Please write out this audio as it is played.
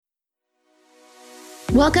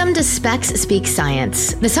Welcome to Specs Speak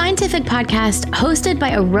Science, the scientific podcast hosted by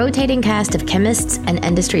a rotating cast of chemists and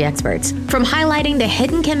industry experts. From highlighting the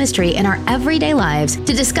hidden chemistry in our everyday lives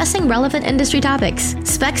to discussing relevant industry topics,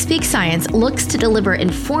 Specs Speak Science looks to deliver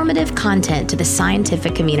informative content to the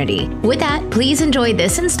scientific community. With that, please enjoy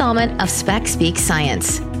this installment of Specs Speak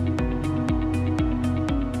Science.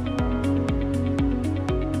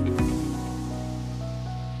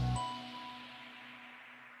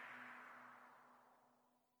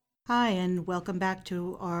 Hi, and welcome back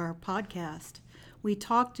to our podcast. We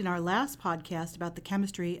talked in our last podcast about the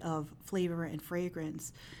chemistry of flavor and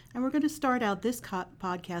fragrance, and we're going to start out this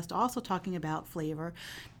podcast also talking about flavor.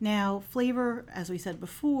 Now, flavor, as we said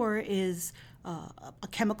before, is a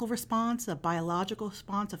chemical response, a biological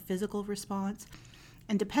response, a physical response,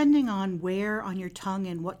 and depending on where on your tongue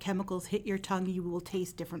and what chemicals hit your tongue, you will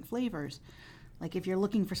taste different flavors. Like if you're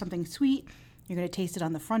looking for something sweet, you're going to taste it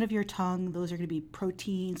on the front of your tongue. Those are going to be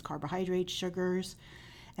proteins, carbohydrates, sugars.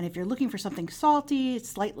 And if you're looking for something salty, it's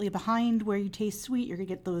slightly behind where you taste sweet. You're going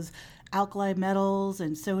to get those alkali metals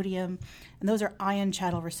and sodium. And those are ion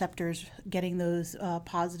channel receptors getting those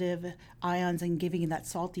positive ions and giving you that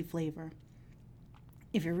salty flavor.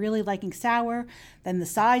 If you're really liking sour, then the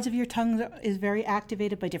sides of your tongue is very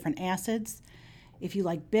activated by different acids. If you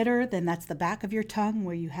like bitter, then that's the back of your tongue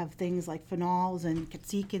where you have things like phenols and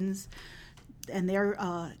catechins, and they're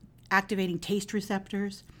activating taste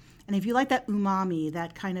receptors. And if you like that umami,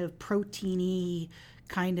 that kind of proteiny,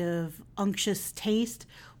 kind of unctuous taste,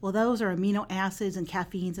 well, those are amino acids and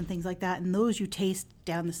caffeines and things like that, and those you taste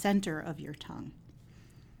down the center of your tongue.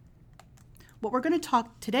 What we're going to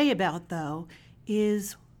talk today about, though,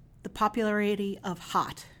 is the popularity of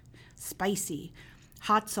hot, spicy,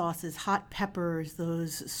 hot sauces, hot peppers,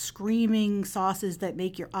 those screaming sauces that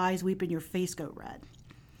make your eyes weep and your face go red.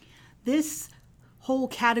 This whole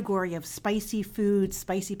category of spicy foods,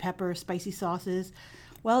 spicy peppers, spicy sauces,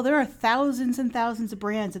 well, there are thousands and thousands of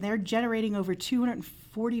brands, and they're generating over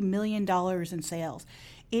 $240 million in sales.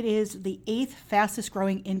 It is the 8th fastest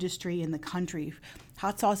growing industry in the country.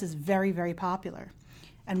 Hot sauce is very, very popular.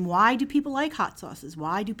 And why do people like hot sauces?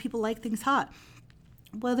 Why do people like things hot?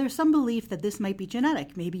 Well, there's some belief that this might be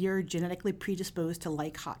genetic. Maybe you're genetically predisposed to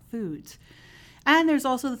like hot foods. And there's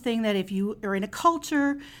also the thing that if you are in a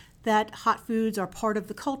culture that hot foods are part of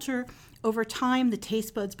the culture, over time the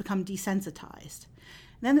taste buds become desensitized.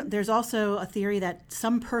 Then there's also a theory that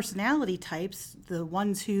some personality types, the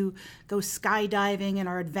ones who go skydiving and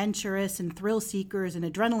are adventurous and thrill seekers and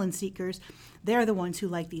adrenaline seekers, they're the ones who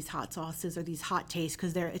like these hot sauces or these hot tastes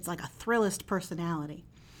because it's like a thrillist personality.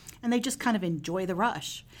 And they just kind of enjoy the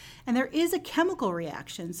rush. And there is a chemical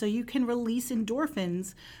reaction, so you can release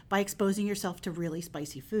endorphins by exposing yourself to really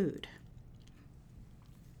spicy food.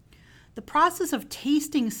 The process of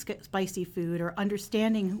tasting spicy food or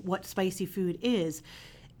understanding what spicy food is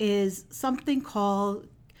something called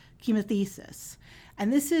chemothesis.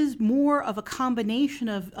 And this is more of a combination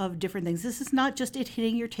of different things. This is not just it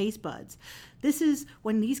hitting your taste buds. This is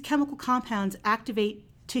when these chemical compounds activate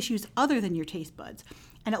tissues other than your taste buds,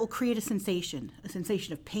 and it will create a sensation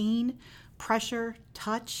of pain, pressure,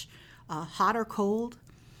 touch, hot or cold.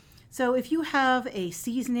 So if you have a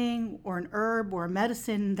seasoning or an herb or a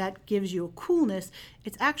medicine that gives you a coolness,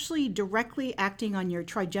 it's actually directly acting on your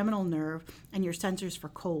trigeminal nerve and your sensors for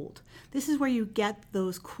cold. This is where you get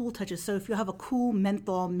those cool touches. So if you have a cool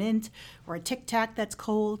menthol mint or a Tic Tac that's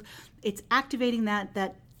cold, it's activating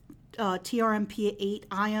that TRPM8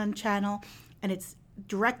 ion channel, and it's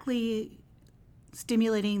directly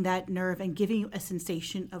stimulating that nerve and giving you a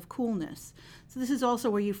sensation of coolness. So this is also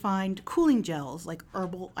where you find cooling gels like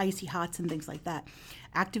herbal icy hots and things like that,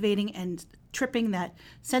 activating and tripping that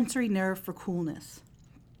sensory nerve for coolness.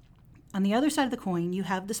 On the other side of the coin, you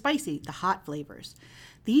have the spicy, the hot flavors.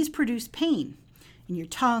 These produce pain in your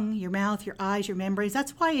tongue, your mouth, your eyes, your membranes.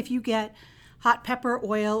 That's why if you get hot pepper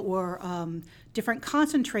oil or different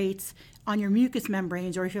concentrates on your mucous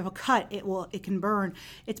membranes, or if you have a cut, it can burn.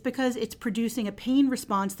 It's because it's producing a pain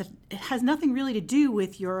response that has nothing really to do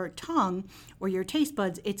with your tongue or your taste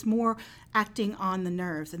buds. It's more acting on the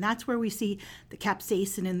nerves. And that's where we see the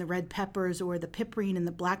capsaicin in the red peppers or the piperine in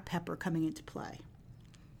the black pepper coming into play.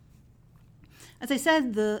 As I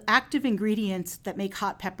said, the active ingredients that make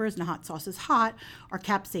hot peppers and hot sauces hot are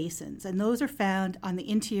capsaicins, and those are found on the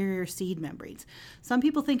interior seed membranes. Some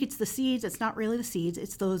people think it's the seeds. It's not really the seeds.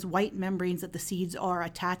 It's those white membranes that the seeds are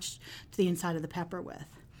attached to the inside of the pepper with.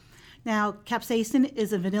 Now, capsaicin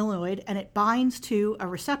is a vanilloid, and it binds to a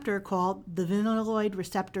receptor called the vanilloid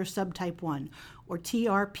receptor subtype 1, or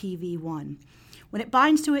TRPV1. When it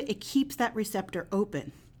binds to it, it keeps that receptor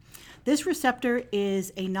open. This receptor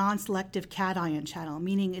is a non-selective cation channel,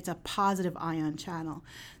 meaning it's a positive ion channel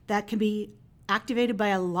that can be activated by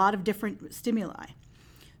a lot of different stimuli.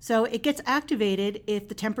 So it gets activated if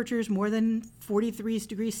the temperature is more than 43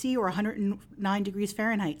 degrees C or 109 degrees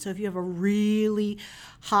Fahrenheit. So if you have a really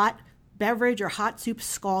hot beverage or hot soup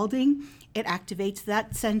scalding, it activates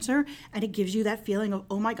that sensor and it gives you that feeling of,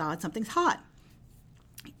 oh my God, something's hot.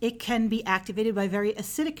 It can be activated by very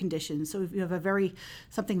acidic conditions. So if you have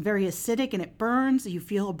something very acidic and it burns, you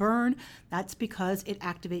feel a burn, that's because it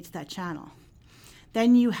activates that channel.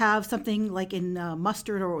 Then you have something like in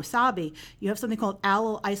mustard or wasabi, you have something called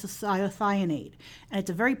allyl isocyanate. And it's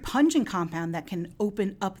a very pungent compound that can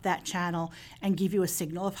open up that channel and give you a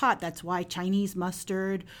signal of hot. That's why Chinese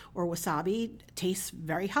mustard or wasabi tastes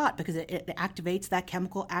very hot, because it activates, that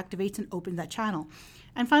chemical activates and opens that channel.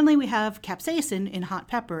 And finally, we have capsaicin in hot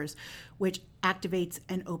peppers, which activates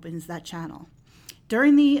and opens that channel.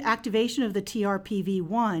 During the activation of the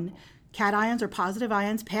TRPV1, cations or positive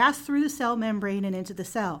ions pass through the cell membrane and into the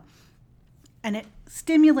cell. And it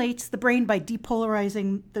stimulates the brain by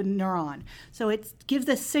depolarizing the neuron. So it gives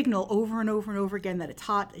a signal over and over and over again that it's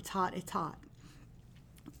hot, it's hot, it's hot.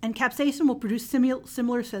 And capsaicin will produce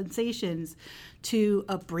similar sensations to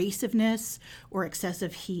abrasiveness or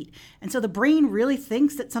excessive heat. And so the brain really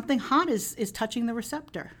thinks that something hot is touching the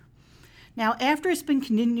receptor. Now, after it's been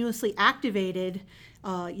continuously activated,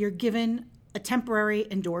 you're given a temporary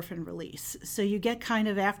endorphin release. So you get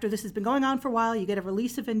after this has been going on for a while, you get a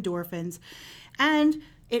release of endorphins, and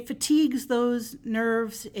it fatigues those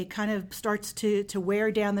nerves. It kind of starts to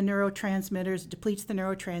wear down the neurotransmitters, depletes the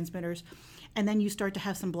neurotransmitters, and then you start to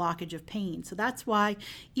have some blockage of pain. So that's why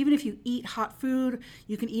even if you eat hot food,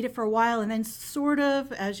 you can eat it for a while, and then sort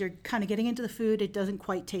of, as you're kind of getting into the food, it doesn't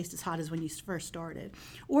quite taste as hot as when you first started.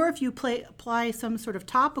 Or if you apply some sort of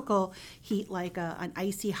topical heat, like an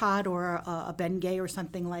icy hot or a Bengay or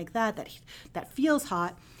something like that feels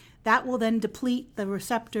hot, that will then deplete the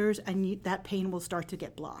receptors, and that pain will start to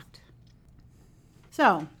get blocked.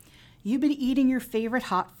 So you've been eating your favorite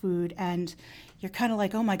hot food, and you're kind of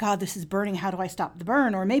like, oh my God, this is burning. How do I stop the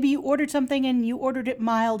burn? Or maybe you ordered something and you ordered it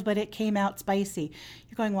mild, but it came out spicy.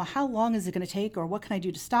 You're going, well, how long is it going to take? Or what can I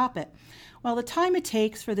do to stop it? Well, the time it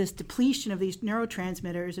takes for this depletion of these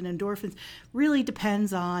neurotransmitters and endorphins really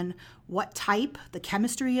depends on what type, the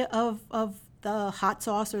chemistry of the hot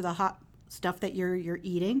sauce or the hot stuff that you're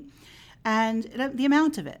eating, and the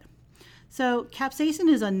amount of it. So capsaicin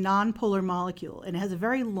is a nonpolar molecule, and it has a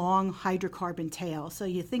very long hydrocarbon tail. So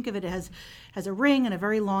you think of it as a ring and a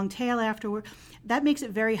very long tail afterward. That makes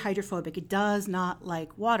it very hydrophobic. It does not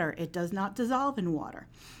like water. It does not dissolve in water.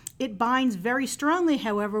 It binds very strongly,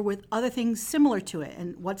 however, with other things similar to it.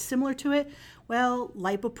 And what's similar to it? Well,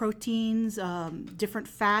 lipoproteins, different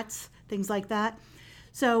fats, things like that.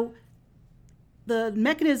 So the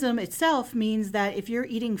mechanism itself means that if you're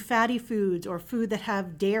eating fatty foods or food that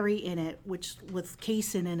have dairy in it, which with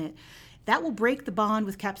casein in it, that will break the bond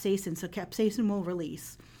with capsaicin, so capsaicin will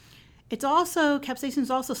release. Capsaicin is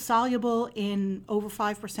also soluble in over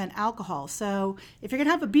 5% alcohol. So if you're going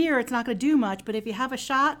to have a beer, it's not going to do much, but if you have a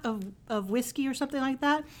shot of whiskey or something like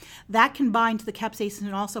that, that can bind to the capsaicin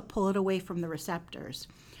and also pull it away from the receptors.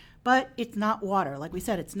 But it's not water. Like we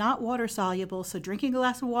said, it's not water soluble, so drinking a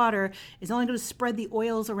glass of water is only going to spread the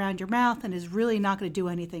oils around your mouth and is really not going to do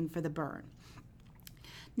anything for the burn.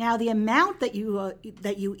 Now, the amount that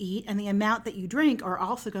you eat and the amount that you drink are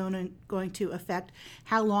also going to affect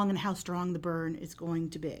how long and how strong the burn is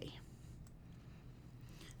going to be.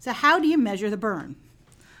 So how do you measure the burn?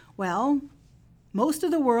 Well, most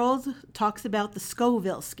of the world talks about the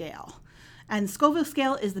Scoville scale. And the Scoville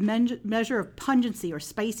scale is the measure of pungency or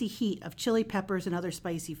spicy heat of chili peppers and other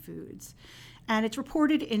spicy foods. And it's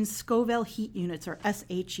reported in Scoville heat units, or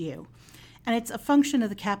SHU. And it's a function of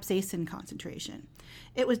the capsaicin concentration.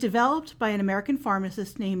 It was developed by an American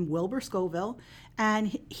pharmacist named Wilbur Scoville,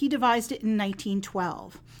 and he devised it in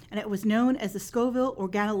 1912. And it was known as the Scoville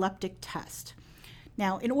organoleptic test.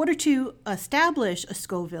 Now, in order to establish a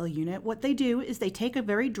Scoville unit, what they do is they take a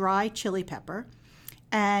very dry chili pepper,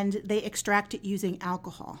 and they extract it using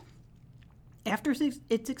alcohol. After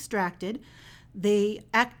it's extracted, the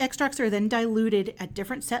extracts are then diluted at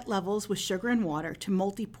different set levels with sugar and water to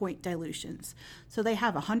multi-point dilutions. So they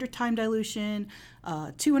have a 100-time dilution,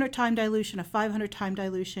 a 200-time dilution, a 500-time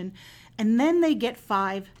dilution, and then they get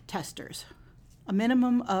 5 testers, a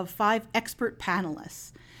minimum of 5 expert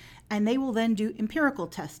panelists. And they will then do empirical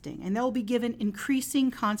testing, and they'll be given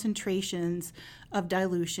increasing concentrations of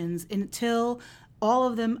dilutions until all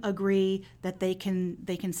of them agree that they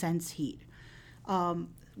can sense heat.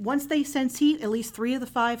 once they sense heat, at least 3 of the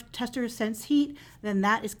 5 testers sense heat, then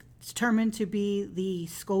that is determined to be the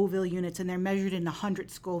Scoville units, and they're measured in 100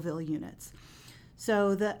 Scoville units.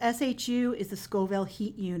 So the SHU is the Scoville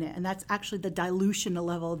heat unit, and that's actually the dilution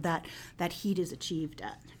level that heat is achieved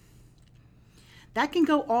at. That can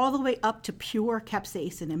go all the way up to pure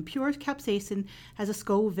capsaicin, and pure capsaicin has a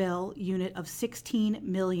Scoville unit of 16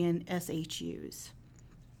 million SHUs.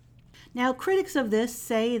 Now, critics of this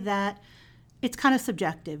say that it's kind of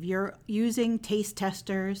subjective. You're using taste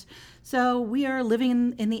testers. So we are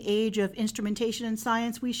living in the age of instrumentation in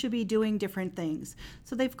science. We should be doing different things.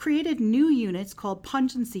 So they've created new units called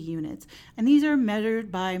pungency units, and these are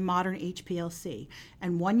measured by modern HPLC.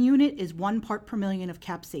 And 1 unit is 1 part per million of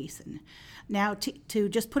capsaicin. Now, to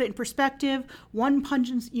just put it in perspective, 1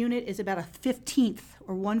 pungency unit is about a 15th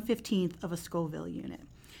or 1/15th of a Scoville unit.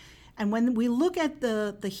 And when we look at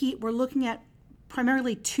the heat, we're looking at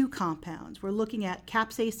primarily 2 compounds. We're looking at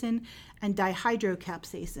capsaicin and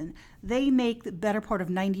dihydrocapsaicin. They make the better part of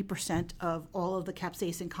 90% of all of the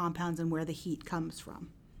capsaicin compounds and where the heat comes from.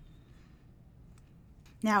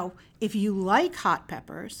 Now, if you like hot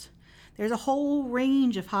peppers, there's a whole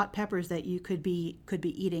range of hot peppers that you could be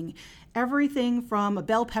eating. Everything from a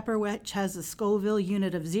bell pepper, which has a Scoville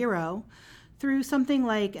unit of 0, through something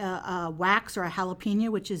like a wax or a jalapeno,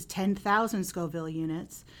 which is 10,000 Scoville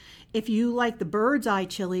units. If you like the bird's eye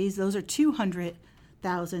chilies, those are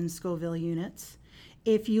 200,000 Scoville units.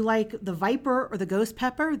 If you like the viper or the ghost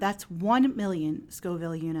pepper, that's 1 million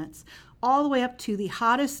Scoville units, all the way up to the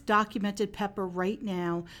hottest documented pepper right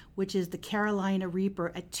now, which is the Carolina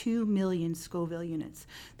Reaper at 2 million Scoville units.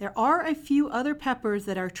 There are a few other peppers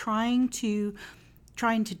that are trying to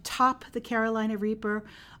top the Carolina Reaper,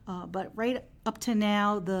 but right up to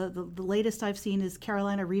now, the latest I've seen is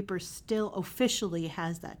Carolina Reaper still officially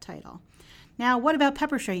has that title. Now, what about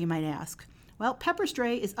pepper spray, you might ask? Well, pepper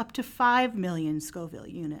spray is up to 5 million Scoville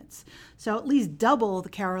units, so at least double the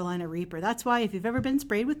Carolina Reaper. That's why if you've ever been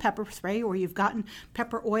sprayed with pepper spray, or you've gotten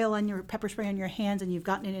pepper oil on your pepper spray on your hands and you've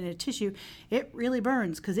gotten it in a tissue, it really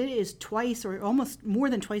burns because it is twice or almost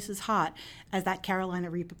more than twice as hot as that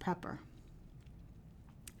Carolina Reaper pepper.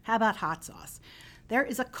 How about hot sauce? There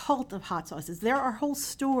is a cult of hot sauces. There are whole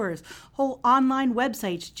stores, whole online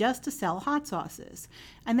websites just to sell hot sauces.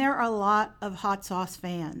 And there are a lot of hot sauce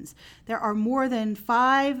fans. There are more than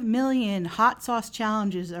 5 million hot sauce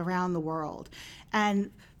challenges around the world.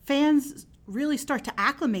 And fans really start to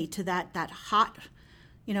acclimate to that hot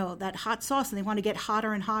sauce, and they want to get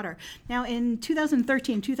hotter and hotter. Now, in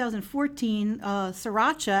 2013, 2014,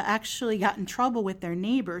 Sriracha actually got in trouble with their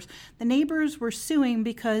neighbors. The neighbors were suing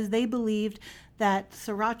because they believed that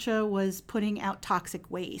Sriracha was putting out toxic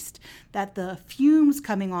waste, that the fumes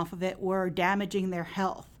coming off of it were damaging their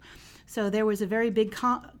health. So there was a very big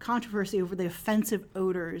controversy over the offensive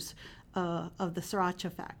odors of the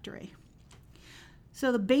Sriracha factory.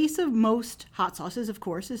 So the base of most hot sauces, of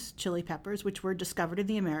course, is chili peppers, which were discovered in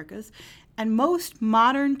the Americas. And most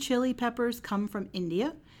modern chili peppers come from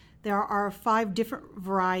India. There are 5 different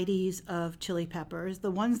varieties of chili peppers.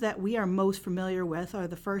 The ones that we are most familiar with are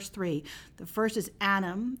the first 3. The first is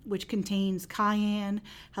Annam, which contains cayenne,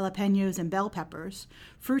 jalapenos, and bell peppers.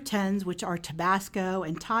 Fruitens, which are Tabasco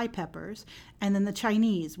and Thai peppers. And then the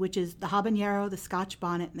Chinese, which is the habanero, the Scotch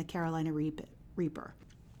bonnet, and the Carolina Reaper.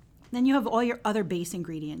 Then you have all your other base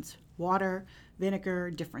ingredients: water,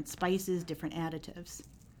 vinegar, different spices, different additives.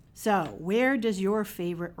 So where does your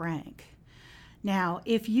favorite rank? Now,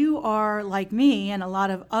 if you are like me and a lot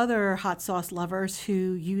of other hot sauce lovers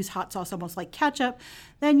who use hot sauce almost like ketchup,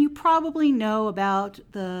 then you probably know about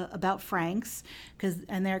Frank's,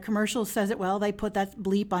 and their commercial says it well. They put that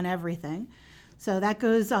bleep on everything. So that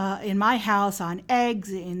goes in my house on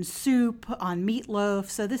eggs, in soup, on meatloaf.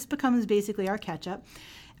 So this becomes basically our ketchup.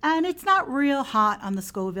 And it's not real hot on the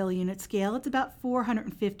Scoville unit scale. It's about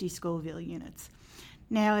 450 Scoville units.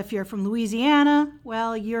 Now, if you're from Louisiana,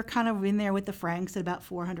 well, you're kind of in there with the Franks at about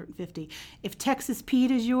 450. If Texas Pete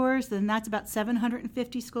is yours, then that's about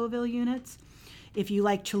 750 Scoville units. If you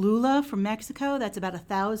like Cholula from Mexico, that's about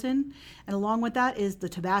 1,000. And along with that is the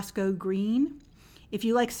Tabasco Green. If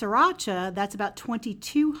you like Sriracha, that's about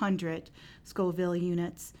 2,200 Scoville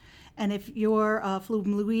units. And if you're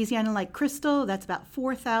from Louisiana like Crystal, that's about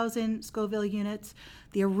 4,000 Scoville units.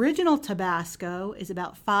 The original Tabasco is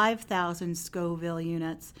about 5,000 Scoville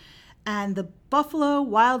units. And the Buffalo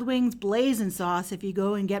Wild Wings blazing sauce, if you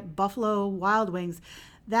go and get Buffalo Wild Wings,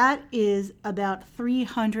 that is about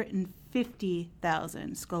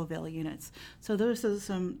 350,000 Scoville units. So those are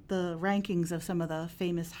the rankings of some of the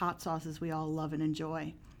famous hot sauces we all love and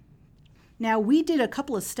enjoy. Now, we did a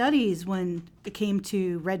couple of studies when it came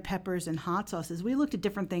to red peppers and hot sauces. We looked at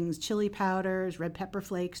different things, chili powders, red pepper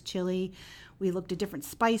flakes, chili. We looked at different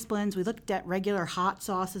spice blends. We looked at regular hot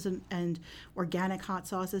sauces and organic hot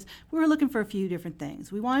sauces. We were looking for a few different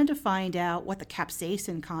things. We wanted to find out what the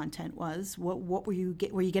capsaicin content was. What were you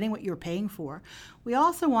getting what you were paying for? We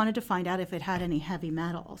also wanted to find out if it had any heavy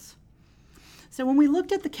metals. So when we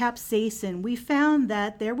looked at the capsaicin, we found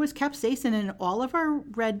that there was capsaicin in all of our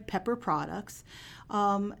red pepper products,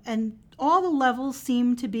 and all the levels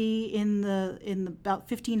seemed to be in about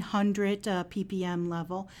 1,500 ppm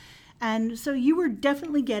level. And so you were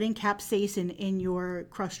definitely getting capsaicin in your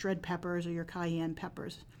crushed red peppers or your cayenne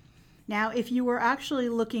peppers. Now, if you were actually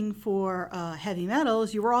looking for heavy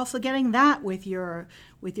metals, you were also getting that with your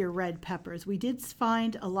red peppers. We did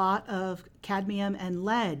find a lot of cadmium and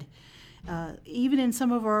lead. Even in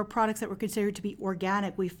some of our products that were considered to be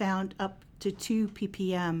organic, we found up to 2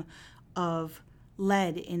 ppm of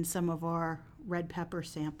lead in some of our red pepper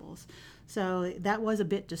samples. So that was a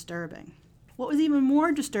bit disturbing. What was even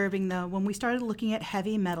more disturbing, though, when we started looking at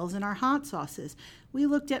heavy metals in our hot sauces, we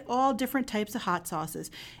looked at all different types of hot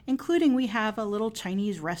sauces, including we have a little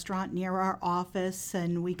Chinese restaurant near our office,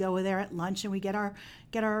 and we go there at lunch and we get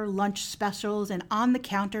our lunch specials, and on the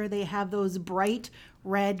counter they have those bright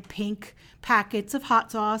red, pink packets of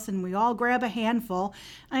hot sauce, and we all grab a handful.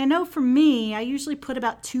 And I know for me, I usually put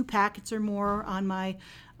about 2 packets or more on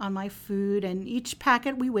my food, and each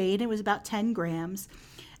packet we weighed, it was about 10 grams.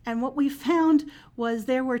 And what we found was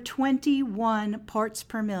there were 21 parts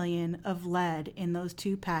per million of lead in those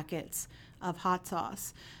 2 packets of hot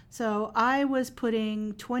sauce. So I was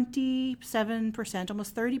putting 27%,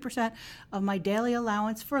 almost 30% of my daily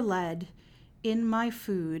allowance for lead in my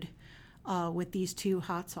food with these 2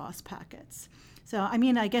 hot sauce packets. So, I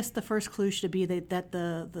mean, I guess the first clue should be that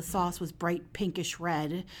the sauce was bright pinkish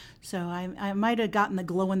red. So I might have gotten the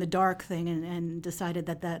glow-in-the-dark thing and decided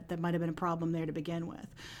that might have been a problem there to begin with.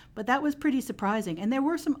 But that was pretty surprising. And there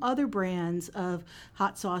were some other brands of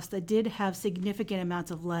hot sauce that did have significant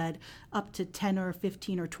amounts of lead, up to 10 or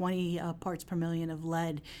 15 or 20 parts per million of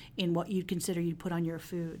lead in what you'd consider you'd put on your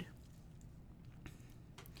food.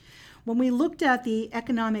 When we looked at the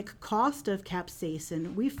economic cost of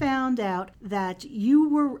capsaicin, we found out that you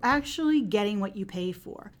were actually getting what you pay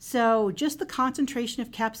for. So just the concentration of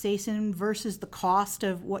capsaicin versus the cost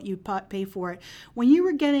of what you pay for it. When you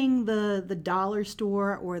were getting the dollar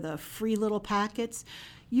store or the free little packets,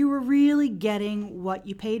 you were really getting what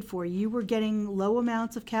you paid for. You were getting low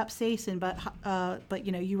amounts of capsaicin, but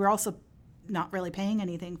you were also not really paying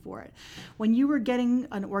anything for it. When you were getting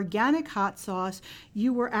an organic hot sauce,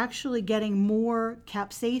 you were actually getting more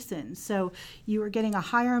capsaicin. So you were getting a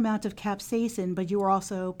higher amount of capsaicin, but you were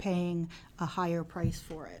also paying a higher price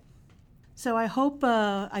for it. So I hope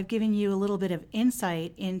I've given you a little bit of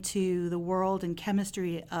insight into the world and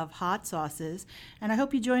chemistry of hot sauces, and I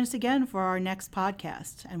hope you join us again for our next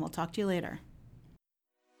podcast, and we'll talk to you later.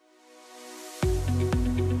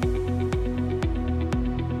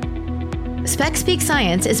 Spec Speak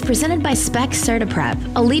Science is presented by Spec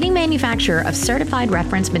CertiPrep, a leading manufacturer of certified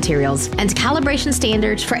reference materials and calibration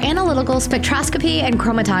standards for analytical spectroscopy and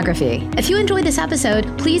chromatography. If you enjoyed this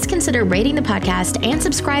episode, please consider rating the podcast and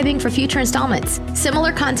subscribing for future installments.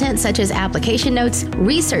 Similar content such as application notes,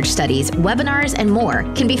 research studies, webinars, and more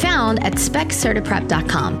can be found at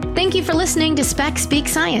speccertiprep.com. Thank you for listening to Spec Speak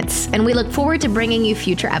Science, and we look forward to bringing you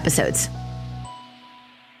future episodes.